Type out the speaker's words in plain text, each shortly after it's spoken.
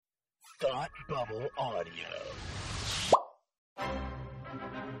Thought Bubble Audio.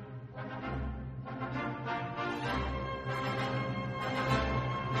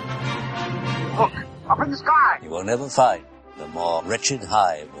 Look, up in the sky. You will never find the more wretched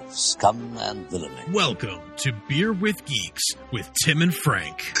hive of scum and villainy. Welcome to Beer with Geeks with Tim and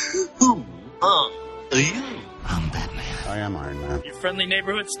Frank. Who are you? I'm Batman. I am Iron Man. Your friendly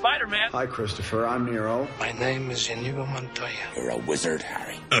neighborhood Spider-Man. Hi, Christopher. I'm Nero. My name is Inigo Montoya. You're a wizard,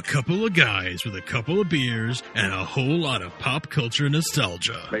 Harry. A couple of guys with a couple of beers and a whole lot of pop culture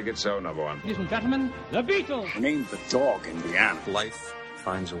nostalgia. Make it so, number one. Ladies and gentlemen, the Beatles. Named the dog Indiana. Life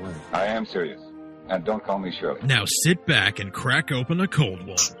finds a way. I am serious. And don't call me Shirley. Now sit back and crack open a cold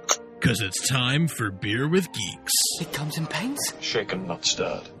one, because it's time for Beer with Geeks. It comes in pints. Shaken, not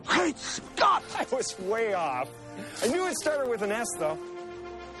stirred. Great Scott! I was way off. I knew it started with an S, though.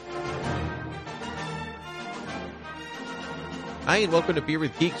 Hi, and welcome to Beer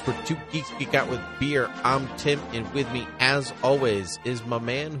with Geeks, where two geeks geek out with beer. I'm Tim, and with me, as always, is my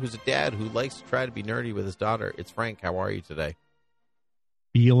man who's a dad who likes to try to be nerdy with his daughter. It's Frank. How are you today?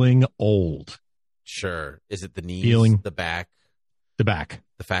 Feeling old. Sure. Is it the knees, the back? The back.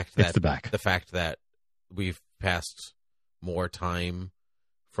 The fact that It's the back. The fact that we've passed more time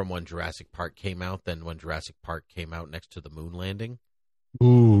from when Jurassic Park came out than when Jurassic Park came out next to the moon landing.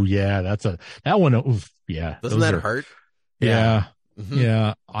 Ooh, yeah, that one. Oof, yeah, Doesn't that hurt? Yeah, Mm-hmm.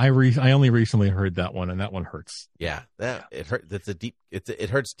 yeah. I only recently heard that one, and that one hurts. Yeah, it hurt. That's a deep. It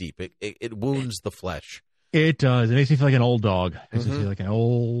hurts deep. It wounds the flesh. It does. It makes me feel like an old dog. It makes me Mm-hmm. feel like an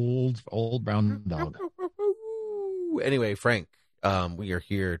old brown dog. Anyway, Frank, we are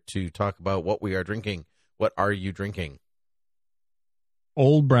here to talk about what we are drinking. What are you drinking?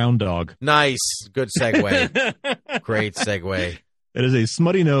 Old brown dog. Nice. Good segue. Great segue. It is a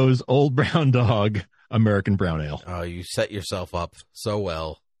smutty nose old brown dog American brown ale. Oh, you set yourself up so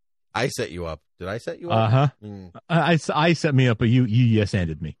well. I set you up. Did I set you up? Uh-huh. Mm. I set me up, but you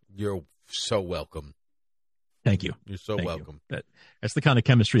yes-anded me. You're so welcome. Thank you. You're so Thank welcome. you. That's the kind of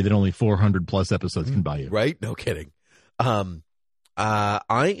chemistry that only 400 plus episodes can buy you. Right? No kidding.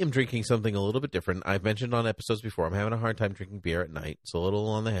 I am drinking something a little bit different. I've mentioned on episodes before, I'm having a hard time drinking beer at night. It's a little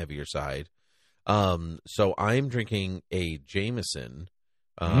on the heavier side. So I'm drinking a Jameson,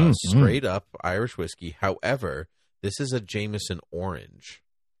 straight up Irish whiskey. However, this is a Jameson orange.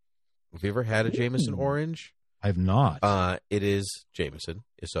 Have you ever had a Jameson orange? I've not. It is Jameson.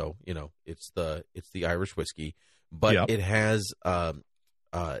 So, it's the Irish whiskey, but it has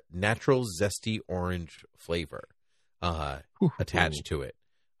natural zesty orange flavor attached to it.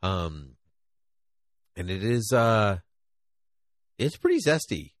 And it is it's pretty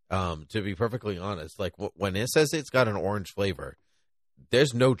zesty, to be perfectly honest. Like when it says it's got an orange flavor,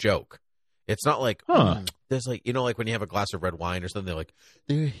 there's no joke. It's not like there's like like when you have a glass of red wine or something, like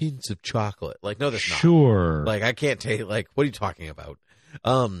there are hints of chocolate. Like no, there's not. Sure. Like I can't taste. Like what are you talking about?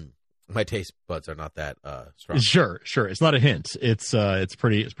 My taste buds are not that strong. Sure. It's not a hint. It's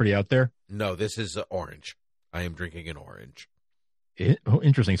pretty out there. No, this is orange. I am drinking an orange.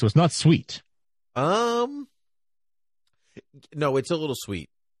 Interesting. So it's not sweet. No, it's a little sweet.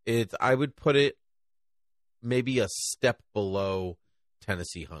 I would put it maybe a step below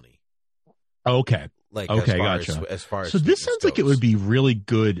Tennessee honey. Okay. Gotcha. As far as so this sounds like it goes. would be really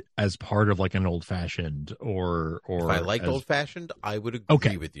good as part of like an old fashioned or If I liked old fashioned, I would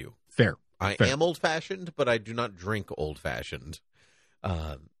agree with you. Fair. I am old fashioned, but I do not drink old fashioned.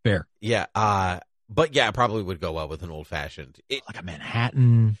 Fair. Yeah. But yeah, it probably would go well with an old fashioned. Like a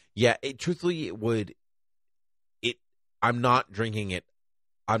Manhattan. Yeah. Truthfully, it would. I'm not drinking it.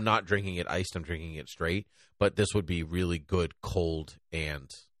 I'm not drinking it iced. I'm drinking it straight. But this would be really good cold and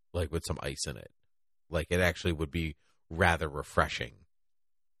like with some ice in it. Like it actually would be rather refreshing.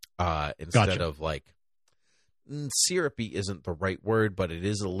 Instead of like syrupy isn't the right word, but it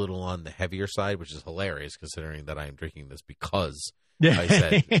is a little on the heavier side, which is hilarious considering that I am drinking this because I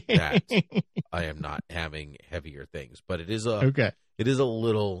said that I am not having heavier things. But it is It is a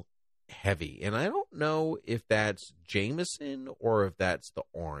little heavy, and I don't know if that's Jameson or if that's the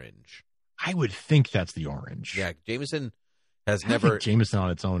orange. I would think that's the orange. Yeah, Jameson has I never. think Jameson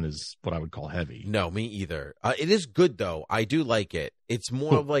on its own is what I would call heavy. No, me either. It is good though. I do like it. It's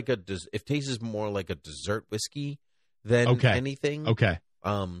more of like it tastes more like a dessert whiskey than anything. Okay.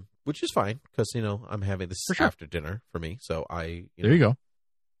 Which is fine because I'm having this after dinner for me, so I. There you go.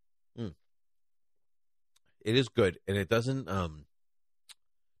 It is good, and it doesn't.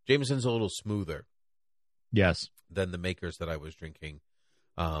 Jameson's a little smoother. Yes. Than the makers that I was drinking.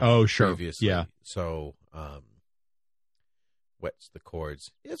 Sure. Previously. Yeah. So, wets the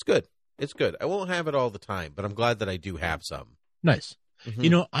cords. It's good. It's good. I won't have it all the time, but I'm glad that I do have some. Nice. Mhm. You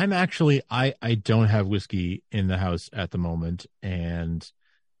know, I'm actually, I don't have whiskey in the house at the moment. And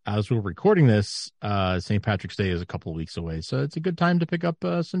as we're recording this, St. Patrick's Day is a couple of weeks away. So it's a good time to pick up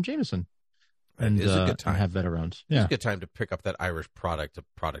some Jameson. And it is a good time. and have that around. It's Yeah. a good time to pick up that Irish product, a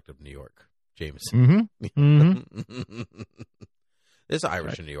product of New York, Jameson. Mm-hmm. It's Irish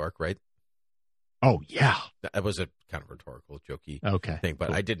Right. in New York, right? Oh, yeah. That was a kind of rhetorical, jokey Okay. thing, but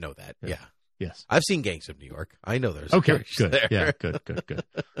Cool. I did know that. Yeah. Yeah. Yes. I've seen Gangs of New York. I know there's Okay. Irish Good. there. Yeah. Good.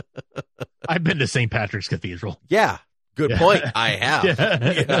 I've been to St. Patrick's Cathedral. Yeah. Good Yeah. point. I have.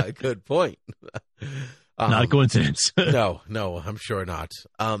 Yeah. Yeah. Good point. Not a coincidence. No, I'm sure not.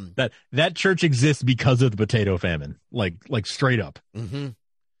 That church exists because of the potato famine, like straight up. Mm-hmm.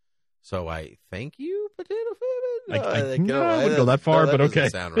 So I thank you, potato famine. I wouldn't go that far, but doesn't okay.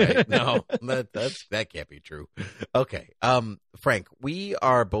 Sound right? No, that can't be true. Okay, Frank, we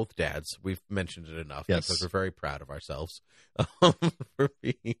are both dads. We've mentioned it enough because we're very proud of ourselves for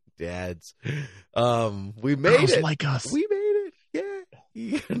being dads. We made Girls it. like us. We made it.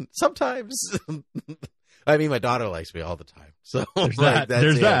 Yeah. Sometimes. I mean, my daughter likes me all the time. So There's like, that. that's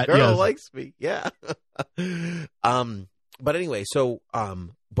There's it. that, Girl yes. likes me. Yeah. But anyway, so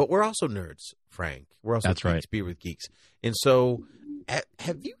but we're also nerds, Frank. We're also That's geeks, right. Beer with Geeks. And so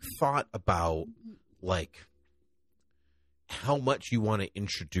have you thought about like how much you want to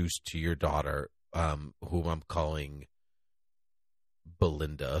introduce to your daughter, whom I'm calling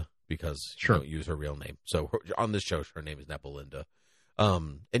Belinda because Sure. you don't use her real name. So on this show, her name is not Belinda.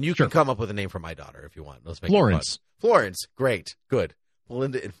 And you Sure. can come up with a name for my daughter if you want. Let's make Florence. it fun. Florence, great, good.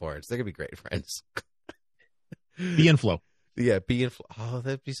 Belinda and Florence, they're gonna be great friends. The inflow. Yeah, oh,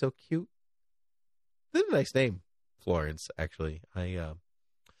 that'd be so cute. That's a nice name, Florence. Actually,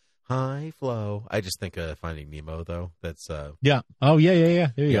 hi Flo. I just think of Finding Nemo though. That's Yeah. Oh, yeah.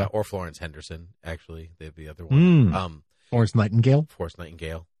 There you yeah, go. or Florence Henderson. Actually, they'd be the other one. Florence Nightingale. Florence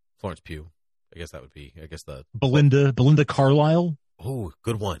Nightingale, Florence Pugh. I guess that would be. I guess the Belinda Carlisle. Oh,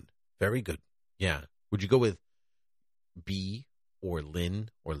 good one. Very good. Yeah. Would you go with B or Lynn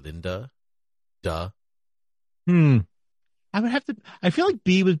or Linda? Duh. I would have to. I feel like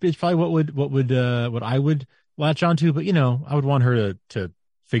B is probably what I would latch onto, but I would want her to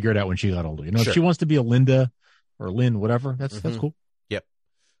figure it out when she got older. Sure. If she wants to be a Linda or Lynn, whatever, that's cool. Yep,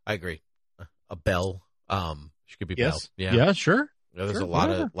 I agree. A Belle. She could be Yes. Belle. Yeah. Yeah. Sure. There's Sure, a lot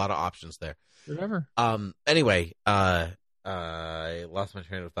whatever. of options there. Whatever. Anyway, I lost my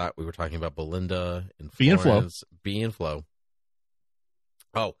train of thought. We were talking about Belinda and B and Flo. Florence. B and Flo.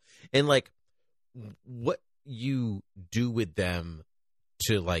 Oh, and like, what you do with them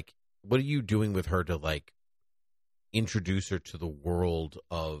to like, what are you doing with her to like introduce her to the world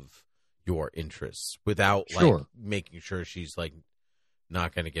of your interests without like making sure she's like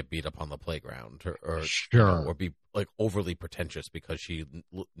not going to get beat up on the playground or Sure. or be like overly pretentious because she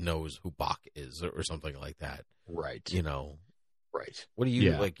knows who Bach is or something like that. Right. Right. What do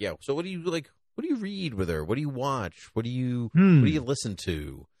you like? Yeah. So what do you like? What do you read with her? What do you watch? What do you listen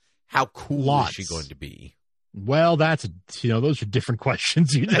to? How cool is she going to be? Well, that's those are different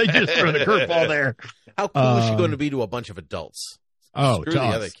questions. You just throw the curveball there. How cool is she going to be to a bunch of adults? Oh, screw the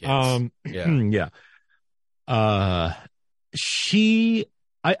other kids.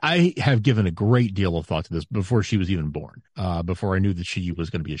 I have given a great deal of thought to this before she was even born. Before I knew that she was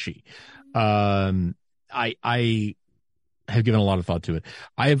going to be a she. I have given a lot of thought to it.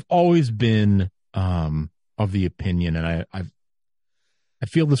 I have always been of the opinion, and I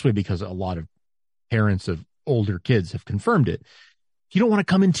feel this way because a lot of parents of older kids have confirmed it. You don't want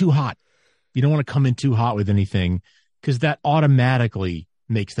to come in too hot. You don't want to come in too hot with anything because that automatically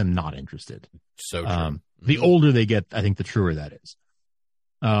makes them not interested. So true. The older they get, I think the truer that is.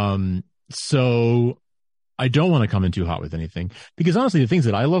 So I don't want to come in too hot with anything because honestly, the things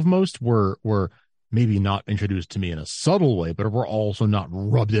that I love most were maybe not introduced to me in a subtle way, but were also not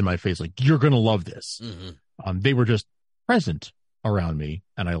rubbed in my face. Like, you're going to love this. Mm-hmm. They were just present around me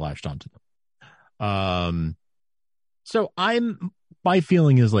and I latched onto them. So my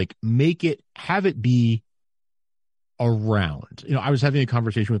feeling is like, have it be around. I was having a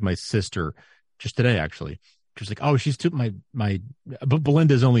conversation with my sister just today, actually. She was like, "Oh, she's but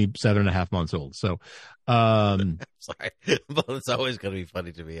Belinda's only 7.5 months old." So, sorry, but it's always going to be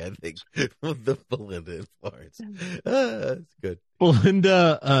funny to me. I think the Belinda and Florence. It's good.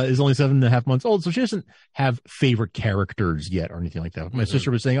 Belinda is only 7.5 months old, so she doesn't have favorite characters yet or anything like that. My sister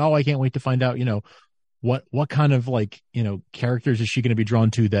was saying, "Oh, I can't wait to find out, what kind of like, characters is she going to be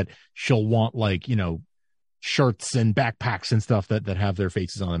drawn to that she'll want, like, shirts and backpacks and stuff that have their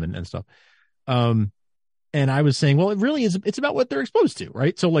faces on them and stuff." And I was saying, well, it really is. It's about what they're exposed to,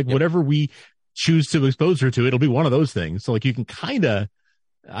 right? So like whatever we choose to expose her to, it'll be one of those things. So like you can kind of,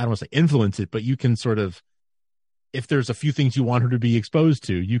 I don't want to say influence it, but you can sort of, if there's a few things you want her to be exposed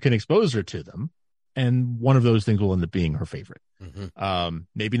to, you can expose her to them. And one of those things will end up being her favorite. Mm-hmm.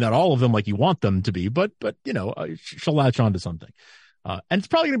 Maybe not all of them like you want them to be, but she'll latch on to something. And it's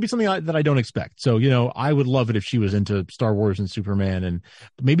probably going to be something that I don't expect. So, I would love it if she was into Star Wars and Superman, and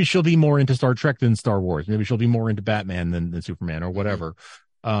maybe she'll be more into Star Trek than Star Wars. Maybe she'll be more into Batman than Superman or whatever.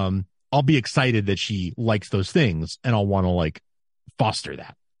 Mm-hmm. I'll be excited that she likes those things, and I'll want to foster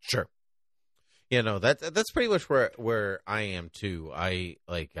that. Sure. That's pretty much where I am too. I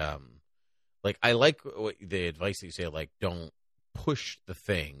I like the advice that you say, don't push the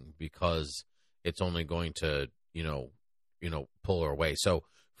thing because it's only going to, pull her away. So,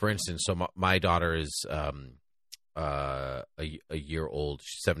 for instance, my daughter is a year old.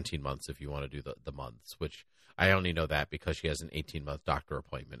 She's 17 months if you want to do the months, which I only know that because she has an 18-month doctor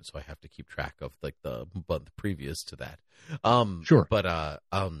appointment, so I have to keep track of the month previous to that. Sure. But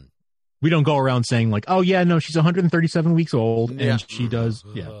we don't go around saying oh yeah, no, she's 137 weeks old and she does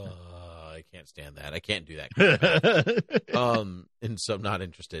I can't stand that. I can't do that. And so I'm not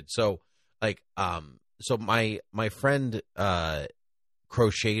interested. So so my friend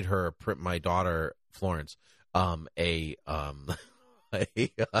crocheted my daughter Florence a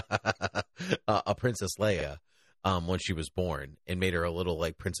Princess Leia when she was born, and made her a little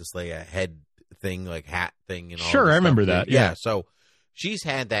Princess Leia head thing, hat thing, and all. Sure, I remember that. Yeah. So she's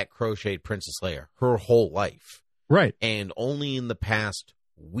had that crocheted Princess Leia her whole life, right? And only in the past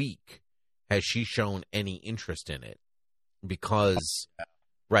week has she shown any interest in it because.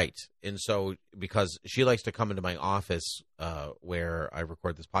 Right. And so because she likes to come into my office where I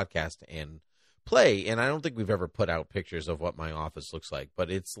record this podcast and play, and I don't think we've ever put out pictures of what my office looks like, but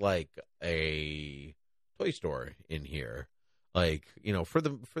it's like a toy store in here, for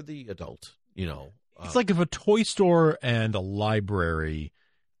the adult, It's like if a toy store and a library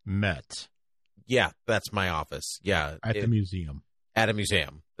met. Yeah, that's my office. Yeah. At the museum. At a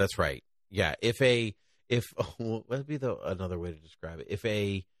museum. That's right. Yeah. That'd be another way to describe it. If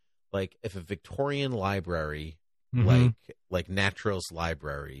a Victorian library, mm-hmm. like Naturalist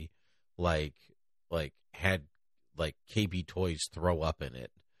Library, had KB Toys throw up in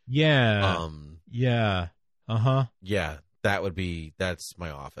it. Yeah. Yeah. Uh-huh. Yeah, that's my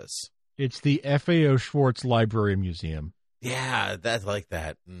office. It's the FAO Schwartz Library Museum. Yeah, that's like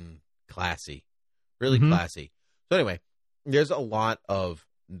that. Classy. Really mm-hmm. classy. So anyway, there's a lot of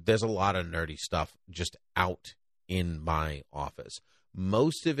nerdy stuff just out in my office.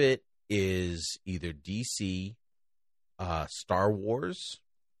 Most of it is either DC, Star Wars,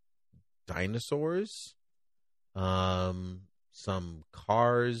 dinosaurs, some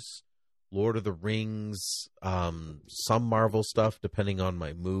cars, Lord of the Rings, some Marvel stuff depending on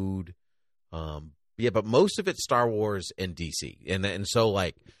my mood. But most of it's Star Wars and DC. And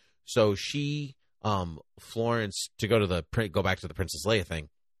so she Florence, to go back to the Princess Leia thing.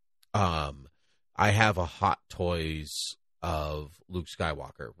 I have a Hot Toys of Luke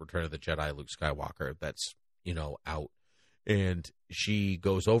Skywalker, Return of the Jedi Luke Skywalker, that's, out. And she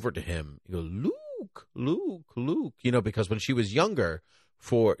goes over to him, Luke, because when she was younger,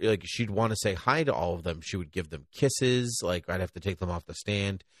 she'd want to say hi to all of them. She would give them kisses. I'd have to take them off the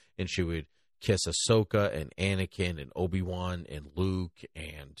stand, and she would kiss Ahsoka and Anakin and Obi-Wan and Luke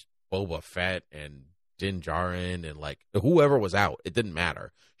and Boba Fett and Din Djarin and whoever was out. It didn't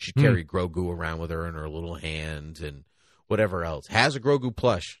matter. She'd carry Grogu around with her in her little hand and whatever else. Has a Grogu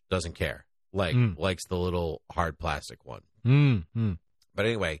plush, doesn't care. Likes the little hard plastic one. But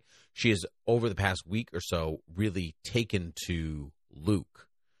anyway, she has, over the past week or so, really taken to Luke.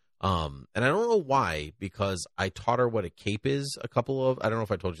 And I don't know why, because I taught her what a cape is I don't know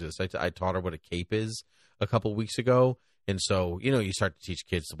if I told you this. I taught her what a cape is a couple weeks ago. And so, you start to teach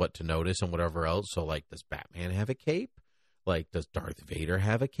kids what to notice and whatever else. So, does Batman have a cape? Does Darth Vader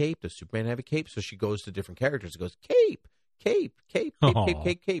have a cape? Does Superman have a cape? So she goes to different characters and goes, cape, cape, cape, cape, cape,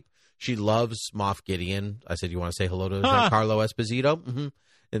 cape, cape. She loves Moff Gideon. I said, you want to say hello to Giancarlo Esposito? Mm-hmm.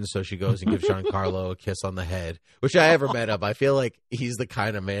 And so she goes and gives Giancarlo a kiss on the head, which I ever met him. I feel like he's the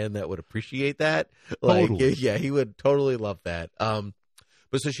kind of man that would appreciate that. Totally. Yeah, he would totally love that.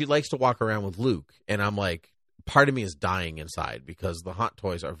 But so she likes to walk around with Luke, and I'm like, part of me is dying inside because the Hot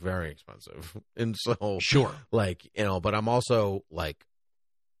Toys are very expensive. And so, sure. But I'm also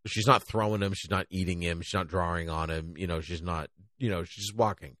she's not throwing him. She's not eating him. She's not drawing on him. She's not, she's just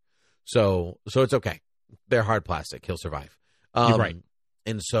walking. So it's okay. They're hard plastic. He'll survive. You're right.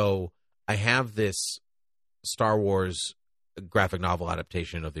 And so I have this Star Wars graphic novel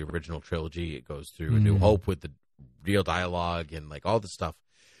adaptation of the original trilogy. It goes through A New Hope with the real dialogue and all this stuff.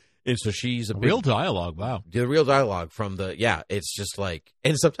 And so she's a real dialogue. Wow. The real dialogue from it's just like,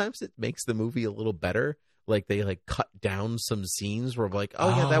 and sometimes it makes the movie a little better. Like they like cut down some scenes where I'm like,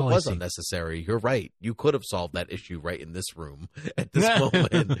 that was unnecessary. You're right. You could have solved that issue right in this room at this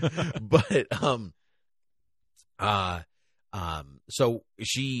moment. But so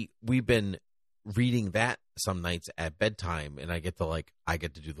we've been reading that some nights at bedtime, and I get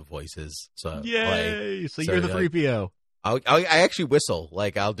to do the voices. So yay! So you're the 3PO. I actually whistle.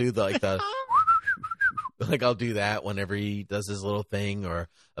 Like I'll do the like I'll do that whenever he does his little thing, or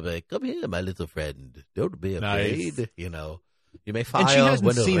I'll be like, "Come here, my little friend. Don't be afraid." Nice. You know, you may fire. And she hasn't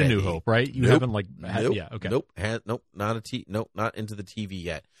when seen ready. A New Hope, right? You Nope. haven't okay. Nope, not into the TV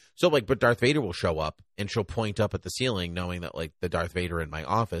yet. So but Darth Vader will show up, and she'll point up at the ceiling, knowing that like the Darth Vader in my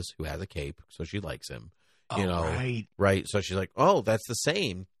office, who has a cape, so she likes him. You know, right? So she's like, "Oh, that's the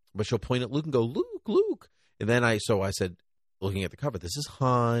same," but she'll point at Luke and go, "Luke." And then I said, looking at the cover, this is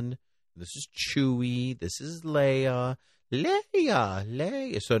Han, this is Chewie, this is Leia.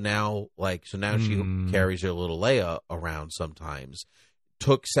 So now she carries her little Leia around sometimes.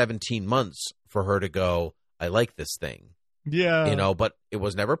 Took 17 months for her to go, I like this thing. Yeah. You know, but it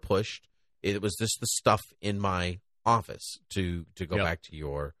was never pushed. It was just the stuff in my office to go back to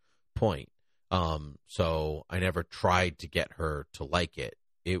your point. So I never tried to get her to like it.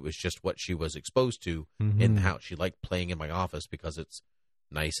 It was just what she was exposed to in the house. She liked playing in my office because it's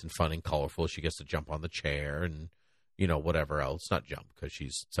nice and fun and colorful. She gets to jump on the chair and, you know, whatever else. Not jump because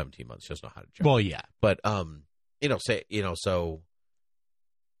she's 17 months. She doesn't know how to jump. Well, yeah. But, so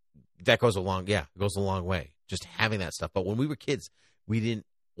that goes a long way. Just having that stuff. But when we were kids,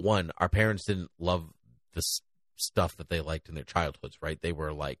 our parents didn't love the stuff that they liked in their childhoods, right? They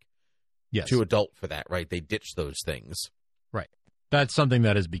were like too adult for that, right? They ditched those things. Right. That's something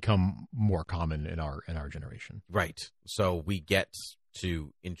that has become more common in our generation. Right. So we get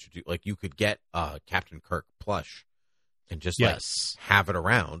to introduce, like you could get Captain Kirk plush and just like have it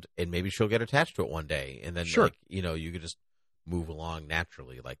around, and maybe she'll get attached to it one day. And then you could just move along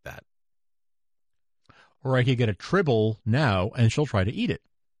naturally like that. Or I could get a Tribble now and she'll try to eat it.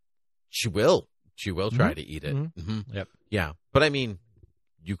 She will try to eat it. Mm-hmm. Yep. Yeah. But I mean,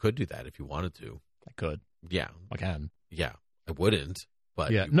 you could do that if you wanted to. I could. Yeah. I can. Yeah. I wouldn't,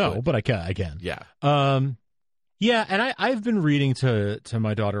 but but I can. Yeah. Yeah, and I've been reading to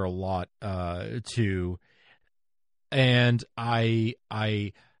my daughter a lot too, and I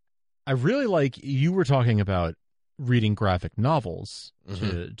really like, you were talking about reading graphic novels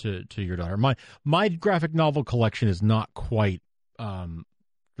to your daughter. My graphic novel collection is not quite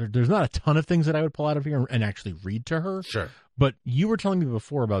there's not a ton of things that I would pull out of here and actually read to her. Sure. But you were telling me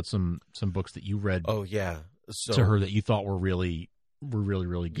before about some books that you read. Oh yeah. To her that you thought were really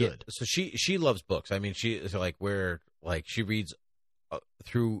good. Yeah, so she loves books. I mean, she reads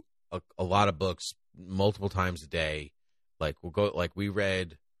through a lot of books multiple times a day. Like we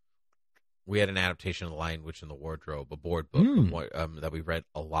had an adaptation of The Lion, Witch, and the Wardrobe, a board book that we read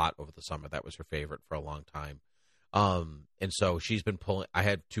a lot over the summer. That was her favorite for a long time. And so she's been pulling. I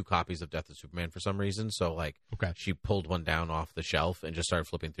had 2 copies of Death of Superman for some reason. So she pulled one down off the shelf and just started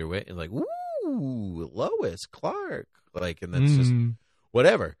flipping through it and like, ooh, Lois, Clark, and that's just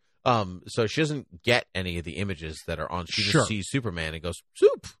whatever. So she doesn't get any of the images that are on. She just sees Superman and goes,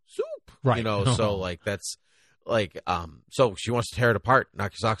 soup, right? You know, so that's so she wants to tear it apart,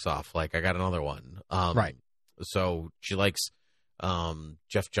 knock your socks off. Like, I got another one. Right. So she likes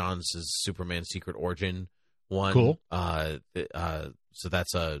Jeff Johns' Superman Secret Origin one. Cool. So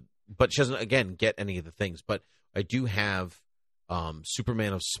that's but she doesn't again get any of the things. But I do have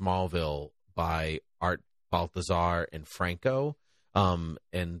Superman of Smallville by Art Baltazar and Franco.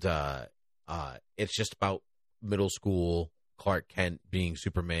 It's just about middle school Clark Kent being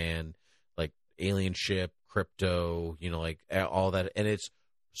Superman, like alien ship, crypto, all that. And it's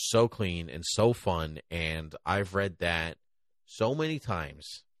so clean and so fun. And I've read that so many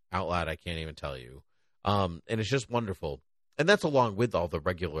times out loud, I can't even tell you. And it's just wonderful. And that's along with all the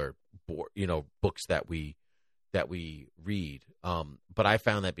regular, books that we read. But I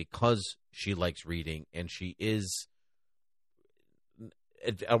found that because she likes reading and she is,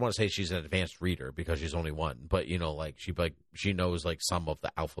 I want to say she's an advanced reader because she's only 1, but she knows some of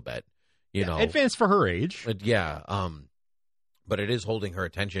the alphabet, advanced for her age. But but it is holding her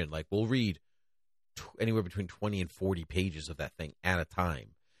attention. Like, we'll read anywhere between 20 and 40 pages of that thing at a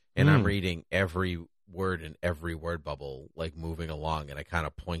time. And I'm reading every word in every word bubble, moving along. And I kind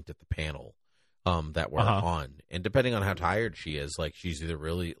of point at the panel that we're on. And depending on how tired she is, she's either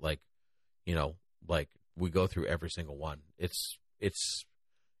really we go through every single one. It's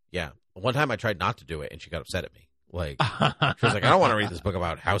one time I tried not to do it and she got upset at me. Like, she was like, I don't want to read this book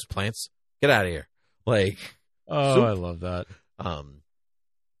about houseplants. Get out of here. Like, Oh, I love that.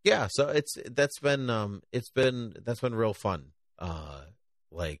 Yeah, so that's been real fun.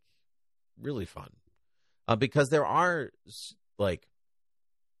 Like, really fun. Because there are like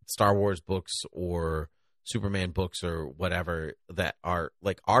Star Wars books or Superman books or whatever that are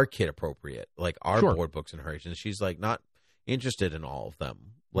like are kid appropriate, like our board books and her age, and she's like not interested in all of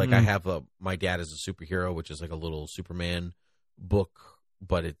them. Like I have My Dad is a Superhero, which is like a little Superman book,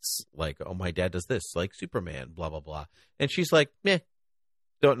 but it's like, oh, my dad does this, like Superman, blah blah blah, and she's like, meh,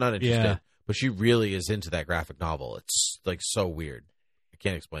 not interested. Yeah. But she really is into that graphic novel. It's like so weird. I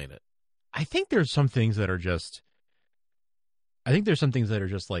can't explain it. I think there's some things that are just. I think there's some things that are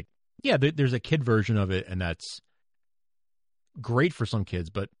just like, yeah, there's a kid version of it, and that's great for some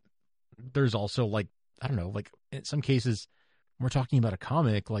kids. But there's also like, I don't know, like in some cases, when we're talking about a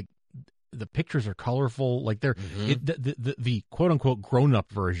comic, like the pictures are colorful, like they're the quote unquote grown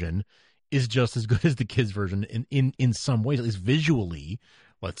up version is just as good as the kids version in some ways, at least visually,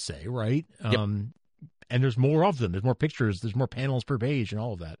 let's say, right? Yep. And there's more of them. There's more pictures. There's more panels per page and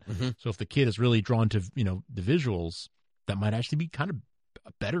all of that. So if the kid is really drawn to, the visuals, that might actually be kind of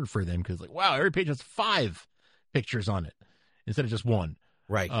better for them because, like, wow, every page has 5 pictures on it instead of just 1.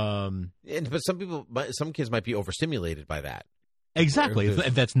 Right. But some kids might be overstimulated by that. Exactly.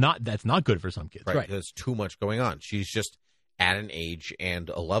 That's not good for some kids. Right. There's too much going on. She's just at an age and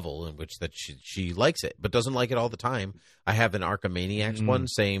a level in which that she likes it, but doesn't like it all the time. I have an Archimaniacs one,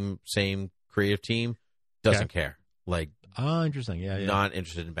 same creative team, doesn't care. Like, interesting. Yeah. Not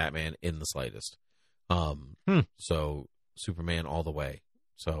interested in Batman in the slightest. So Superman all the way.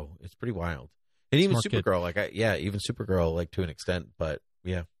 So it's pretty wild. And even Supergirl, even Supergirl, like to an extent, but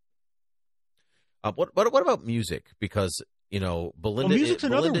yeah. What about music? Because Belinda. Music's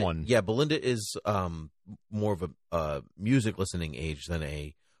another one. Yeah, Belinda is more of a music listening age than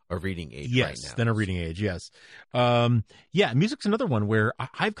a reading age. Yes, right now. than a reading age. Yes. Music's another one where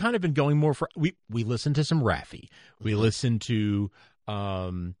I've kind of been going more for. We listen to some Raffi. We listen to.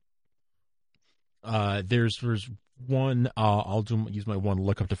 There's one. I'll use my one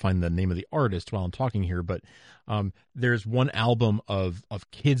lookup to find the name of the artist while I'm talking here. But there's one album of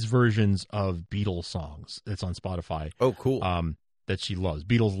kids versions of Beatles songs that's on Spotify. Oh, cool. That she loves,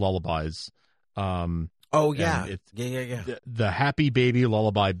 Beatles lullabies. Oh yeah, yeah. The Happy Baby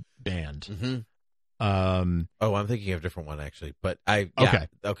Lullaby Band. I'm thinking of a different one actually, but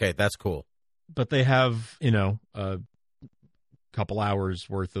okay, that's cool. But they have a couple hours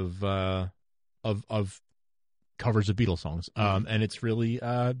worth of covers of Beatles songs, and it's really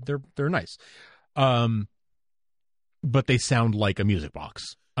they're nice, but they sound like a music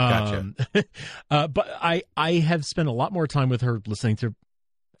box. Gotcha. But I have spent a lot more time with her listening to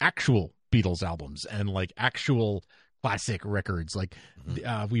actual Beatles albums and like actual classic records. Like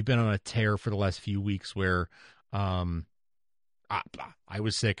we've been on a tear for the last few weeks where I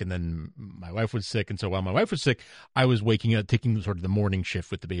was sick and then my wife was sick. And so while my wife was sick, I was waking up, taking sort of the morning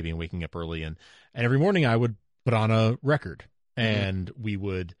shift with the baby and waking up early. And every morning I would put on a record and we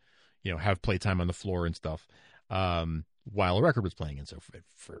would, have playtime on the floor and stuff while a record was playing. And so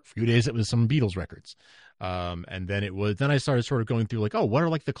for a few days, it was some Beatles records. And then I started sort of going through like, what are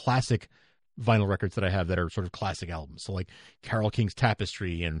like the classic vinyl records that I have that are sort of classic albums. So like Carole King's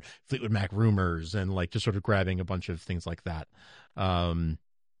Tapestry and Fleetwood Mac Rumors and like just sort of grabbing a bunch of things like that. Not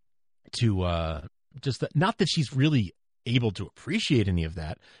that she's really able to appreciate any of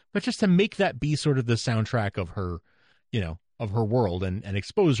that, but just to make that be sort of the soundtrack of her, of her world and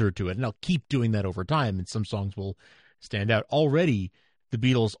expose her to it. And I'll keep doing that over time. And some songs will stand out. Already the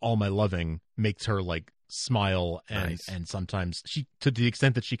Beatles' All My Loving makes her like smile and sometimes she, to the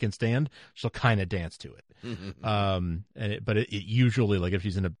extent that she can stand, she'll kind of dance to it. But it usually, like if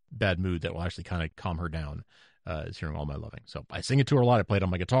she's in a bad mood, that will actually kind of calm her down, is hearing All My Loving. So I sing it to her a lot. I play it on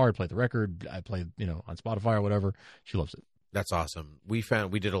my guitar, I play the record, I play, on Spotify or whatever. She loves it. That's awesome. We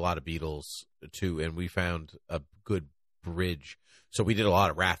did a lot of Beatles too, and we found a good bridge. So we did a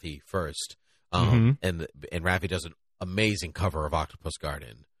lot of Raffi first. And Raffi does an amazing cover of Octopus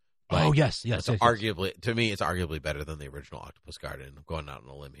Garden. Like, yes. Arguably, to me, it's arguably better than the original Octopus Garden. I'm going out on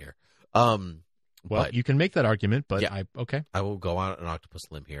a limb here. Well, you can make that argument, but yeah, I will go out on an octopus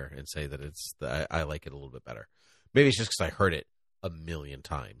limb here and say that I like it a little bit better. Maybe it's just because I heard it a million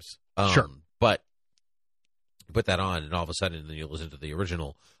times. Sure. But you put that on, and all of a sudden, then you listen to the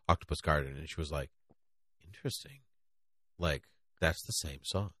original Octopus Garden, and she was like, interesting. Like, that's the same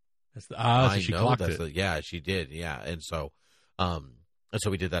song. So she clocked it. Yeah, she did. Yeah. And so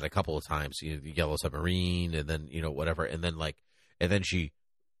we did that a couple of times, the Yellow Submarine, and then, whatever. And then she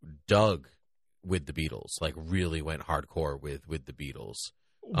dug with the Beatles, like really went hardcore with the Beatles.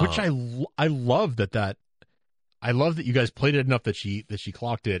 Which I love that I love that you guys played it enough that she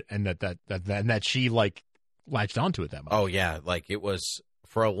clocked it, and that she like latched onto it that much. Oh yeah, like it was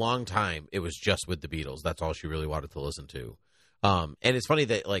for a long time. It was just with the Beatles. That's all she really wanted to listen to. And it's funny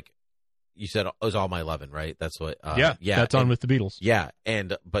that like you said it was All My Lovin', right? That's what. Yeah, that's on with the Beatles. Yeah,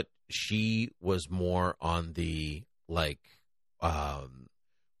 but she was more on the like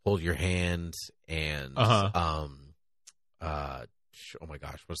Hold Your Hand and oh my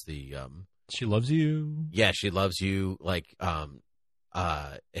gosh, what's the She Loves You? Yeah, She Loves You. Like and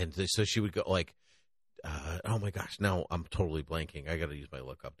so she would go like oh my gosh, now I'm totally blanking. I got to use my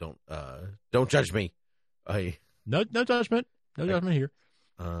lookup. Don't judge me. No judgment. No judgment here.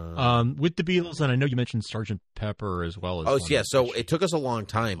 With the Beatles, and I know you mentioned Sgt. Pepper as well. As yeah. So it took us a long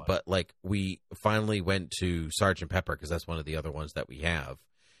time, but like we finally went to Sgt. Pepper because that's one of the other ones that we have.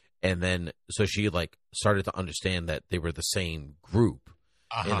 And then so she like started to understand that they were the same group.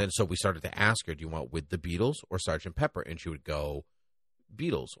 And then so we started to ask her, "Do you want With the Beatles or Sgt. Pepper?" And she would go,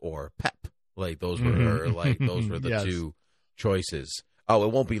 "Beatles or Pep." Like those were her. Like those were the Yes. two choices. Oh,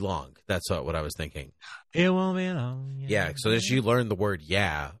 it won't be long. That's what I was thinking. It won't be long. Yeah, so then she learned the word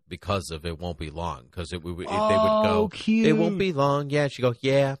 "yeah" because of "it won't be long." Because they would go, cute. "It won't be long." Yeah, she go,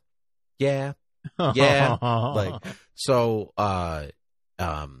 "Yeah, yeah, yeah." Like so.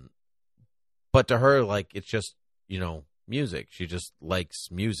 But to her, like it's just music. She just likes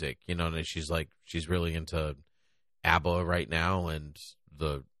music, and she's really into ABBA right now and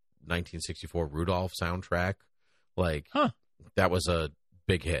the 1964 Rudolph soundtrack. Like that was a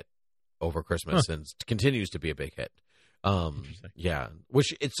big hit over Christmas and continues to be a big hit. Yeah.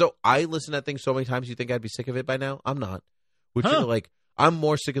 I listen to that thing so many times you think I'd be sick of it by now. I'm not. I'm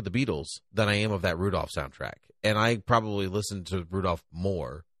more sick of the Beatles than I am of that Rudolph soundtrack. And I probably listen to Rudolph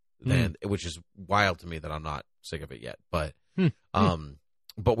more than which is wild to me that I'm not sick of it yet. But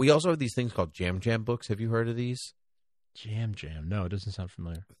but we also have these things called Jam Jam books. Have you heard of these? Jam Jam. No, it doesn't sound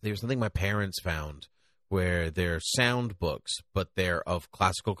familiar. There's something my parents found where they're sound books, but they're of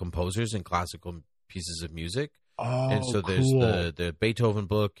classical composers and classical pieces of music. Oh, and so there's cool. the Beethoven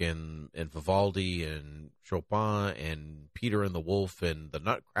book and Vivaldi and Chopin and Peter and the Wolf and the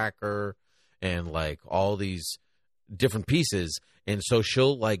Nutcracker and like all these different pieces. And so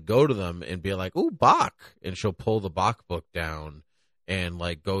she'll like go to them and be like, "Ooh, Bach," and she'll pull the Bach book down and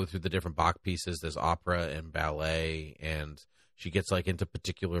like go through the different Bach pieces. There's opera and ballet, and she gets like into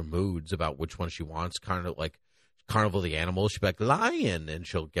particular moods about which one she wants. Kind of like Carnival of the Animals. She'll be like lion, and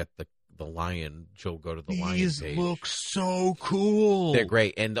she'll get the lion. She'll go to the lion page. These look so cool. They're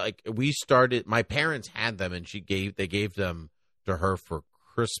great, and like we started. My parents had them, and they gave them to her for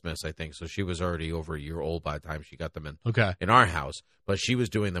Christmas, I think. So she was already over a year old by the time she got them in our house. But she was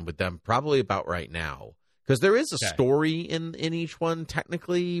doing them with them probably about right now. Because there is a story in each one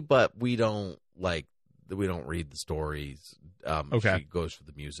technically, but we don't read the stories. She goes for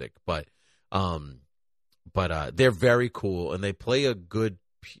the music, but they're very cool, and they play a good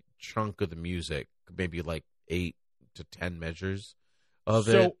chunk of the music, maybe like 8 to 10 measures of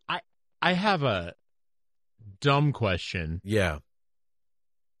it. So I have a dumb question. Yeah.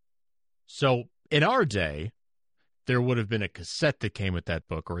 So in our day, there would have been a cassette that came with that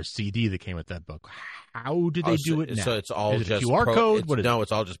book or a CD that came with that book. How do they do it now? So it's all is just it a QR code?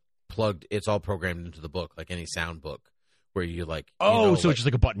 It's all just plugged. It's all programmed into the book, like any sound book, where you like. So it's just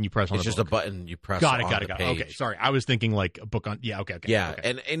like a button you press on. It's just a button you press. Got it. Page. Okay, sorry, I was thinking like a book on. Yeah, okay. Yeah,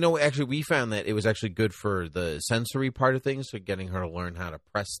 okay. And no, actually, we found that it was actually good for the sensory part of things, so getting her to learn how to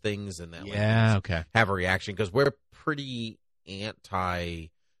press things and that. Have a reaction because we're pretty anti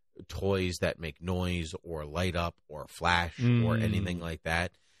toys that make noise or light up or flash or anything like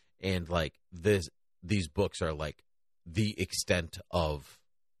that, and like these books are like the extent of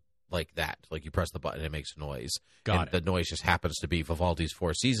like that. Like you press the button, it makes a noise. Got it. The noise just happens to be Vivaldi's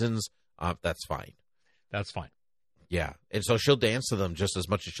Four Seasons. That's fine. That's fine. Yeah, and so she'll dance to them just as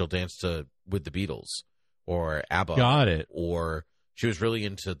much as she'll dance to with the Beatles or ABBA. Got it. Or she was really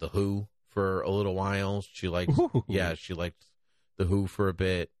into the Who for a little while. She liked, she liked the Who for a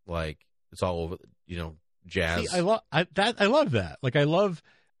bit. Like it's all over, jazz. See, I love that. Like I love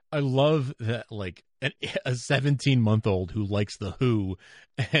that. Like a 17-month-old who likes the Who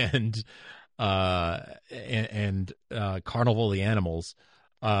and Carnival of the Animals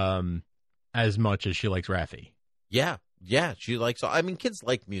as much as she likes Raffi. Yeah, she likes. I mean, kids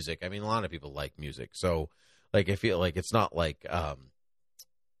like music. I mean, a lot of people like music. So, like, I feel like it's not like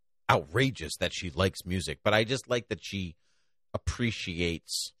outrageous that she likes music, but I just like that she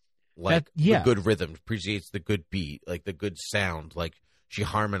appreciates the good rhythm, appreciates the good beat, like the good sound. Like she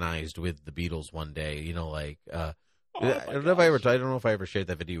harmonized with the Beatles one day. You know, like I don't know if I ever shared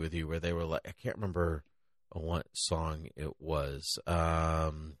that video with you where they were like, I can't remember what song it was.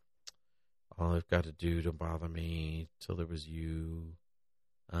 All I've got to do to bother me till there was you.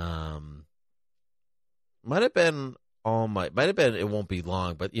 Might have been It Won't Be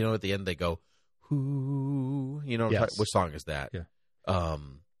Long, but you know, at the end they go, who, you know, Yes. what song is that? Yeah.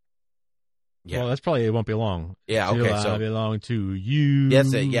 Yeah. Well, that's probably It Won't Be Long. Yeah, Till okay, so I belong to you.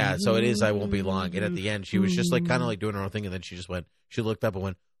 that's it. Yeah, so it is I Won't Be Long. And at the end, she was just like kind of like doing her own thing, and then she looked up and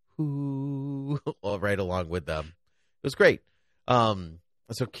went, who, all right along with them. It was great.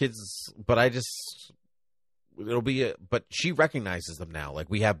 So kids, but but she recognizes them now. Like,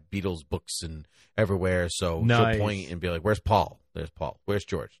 we have Beatles books and everywhere, so Nice. she'll point and be like, where's Paul? There's Paul. Where's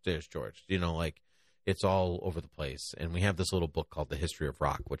George? There's George. You know, like, it's all over the place. And we have this little book called The History of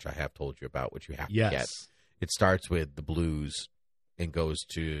Rock, which I have told you about, which you have to get. It starts with the blues and goes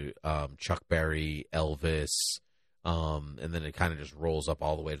to Chuck Berry, Elvis, and then it kind of just rolls up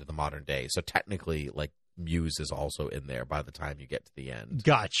all the way to the modern day. So technically, like, Muse is also in there by the time you get to the end.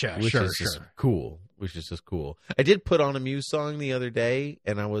 Gotcha. Which Sure, is sure. just cool. Which is just cool. I did put on a Muse song the other day,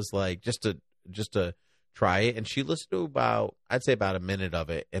 and I was like, just to try it, and she listened to about a minute of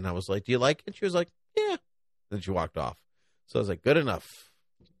it, and I was like, do you like it? And she was like, yeah. Then she walked off. So I was like, good enough.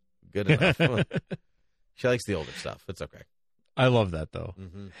 She likes the older stuff. It's okay. I love that, though.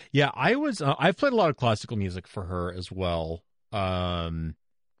 Mm-hmm. Yeah, I've played a lot of classical music for her as well.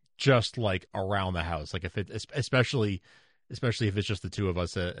 Just like around the house, like especially if it's just the two of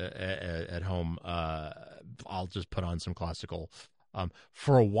us at home, I'll just put on some classical.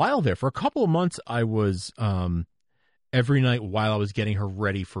 For a while there, for a couple of months, I was every night while I was getting her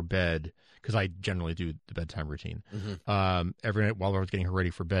ready for bed, because I generally do the bedtime routine. Mm-hmm. Every night while I was getting her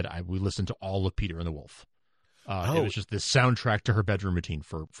ready for bed, we listened to all of Peter and the Wolf. It was just this soundtrack to her bedroom routine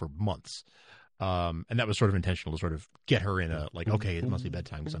for months. And that was sort of intentional to sort of get her in okay, it must be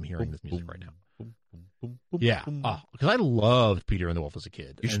bedtime because I'm hearing this music right now. Yeah, because I loved Peter and the Wolf as a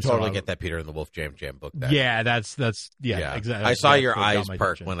kid. You should totally get that Peter and the Wolf Jam book. Then. Yeah, that's exactly. I saw your eyes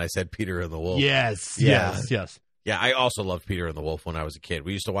perk when I said Peter and the Wolf. Yes. Yeah, I also loved Peter and the Wolf when I was a kid.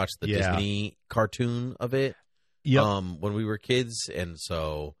 We used to watch the Disney cartoon of it. When we were kids, and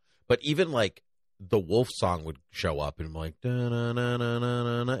so, but even like the wolf song would show up and I'm like,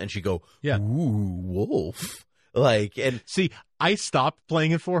 and she'd go, ooh, wolf. Like, and see, I stopped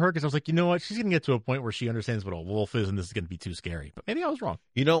playing it for her because I was like, you know what? She's going to get to a point where she understands what a wolf is and this is going to be too scary. But maybe I was wrong.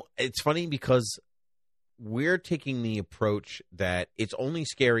 You know, it's funny because we're taking the approach that it's only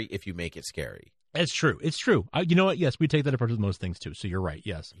scary if you make it scary. It's true. It's true. You know what? Yes, we take that approach with most things too. So you're right.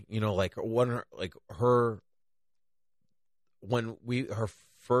 Yes. You know, like her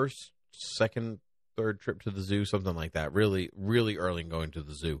first, second, third trip to the zoo, something like that, really, really early in going to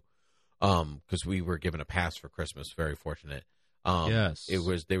the zoo, because we were given a pass for Christmas. Very fortunate. Yes,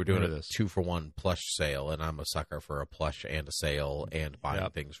 they were doing a 2-for-1 plush sale, and I'm a sucker for a plush and a sale and buying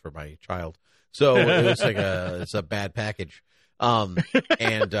things for my child. So it was like it's a bad package. And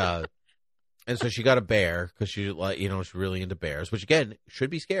so she got a bear because she's really into bears, which again should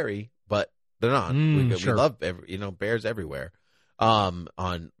be scary, but they're not. We love bears everywhere.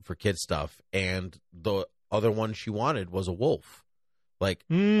 For kids stuff, and the other one she wanted was a wolf. Like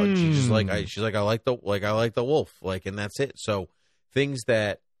she's like I like the wolf, like, and that's it. So things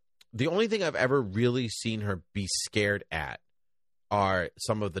that the only thing I've ever really seen her be scared at are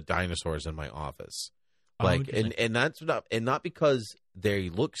some of the dinosaurs in my office, like, and that's not because they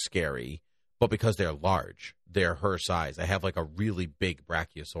look scary, but because they're large. They're her size. I have like a really big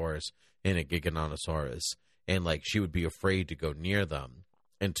Brachiosaurus and a Giganotosaurus. And, like, she would be afraid to go near them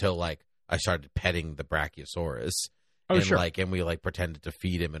until, like, I started petting the Brachiosaurus. And we, like, pretended to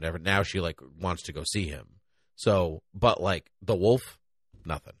feed him and everything. Now she, like, wants to go see him. So, but, like, the wolf,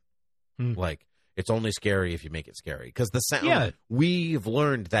 nothing. Like, it's only scary if you make it scary. Because the sound, we've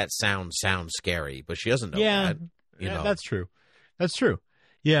learned that sounds scary, but she doesn't know that. You know? That's true. That's true.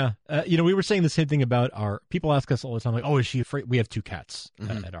 Yeah. We were saying the same thing about people ask us all the time, like, oh, is she afraid? We have 2 cats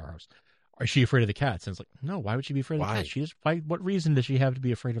at our house. Is she afraid of the cats? And it's like, no, why would she be afraid of the cats? What reason does she have to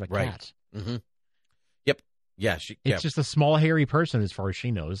be afraid of a cat? Mm-hmm. Yep. Yeah. It's just a small, hairy person as far as she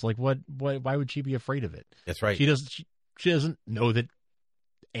knows. Like, why would she be afraid of it? That's right. She doesn't know that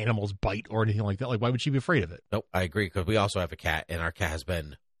animals bite or anything like that. Like, why would she be afraid of it? Nope, I agree, because we also have a cat, and our cat has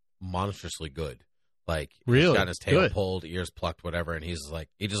been monstrously good. Like, really? He's got his tail pulled, ears plucked, whatever, and he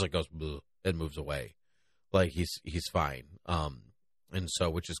just goes and moves away. Like, he's fine. And so,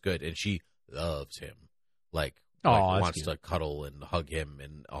 which is good. And she loves him, wants to cuddle and hug him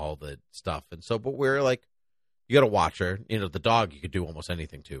and all the stuff. And so, but we're like, You got to watch her. The dog, you could do almost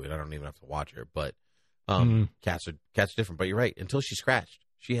anything to it. I don't even have to watch her. But cats are different. But you're right. Until she's scratched,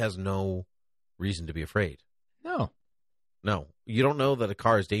 she has no reason to be afraid. No. You don't know that a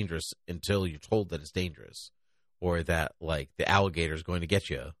car is dangerous until you're told that it's dangerous, or that like the alligator is going to get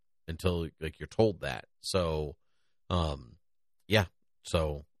you until like you're told that. So, yeah.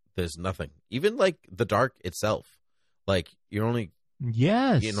 So there's nothing. Even like the dark itself. Like you're only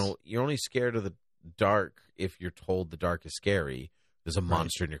you're only scared of the dark if you're told the dark is scary. There's a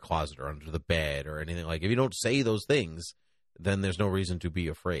monster in your closet or under the bed or anything. Like if you don't say those things, then there's no reason to be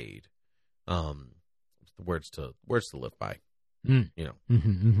afraid. Words to live by.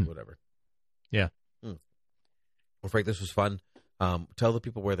 Whatever. Yeah. Well, Frank, this was fun. Tell the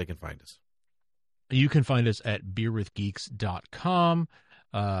people where they can find us. You can find us at beerwithgeeks.com.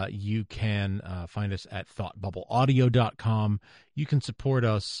 You can find us at thoughtbubbleaudio.com. You can support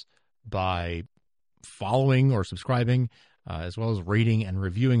us by following or subscribing, as well as rating and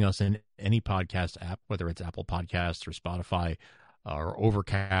reviewing us in any podcast app, whether it's Apple Podcasts or Spotify or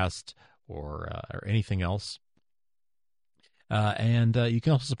Overcast or anything else. And you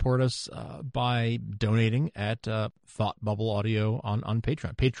can also support us by donating at Thought Bubble Audio on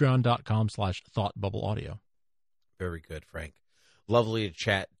Patreon. Patreon.com/ThoughtBubbleAudio. Very good, Frank. Lovely to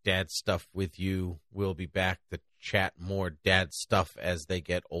chat dad stuff with you. We'll be back to chat more dad stuff as they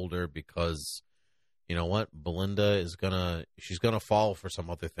get older because, you know what? Belinda she's gonna fall for some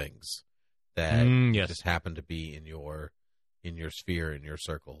other things that just happen to be in your sphere, in your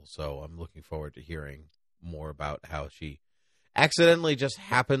circle. So I'm looking forward to hearing more about how she accidentally just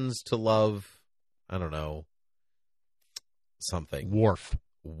happens to love, I don't know, something. Worf.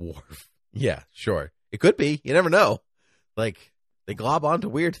 Yeah, sure. It could be. You never know. Like, they glob onto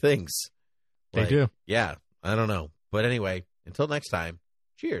weird things. They do. Yeah, I don't know. But anyway, until next time,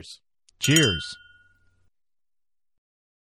 cheers. Cheers.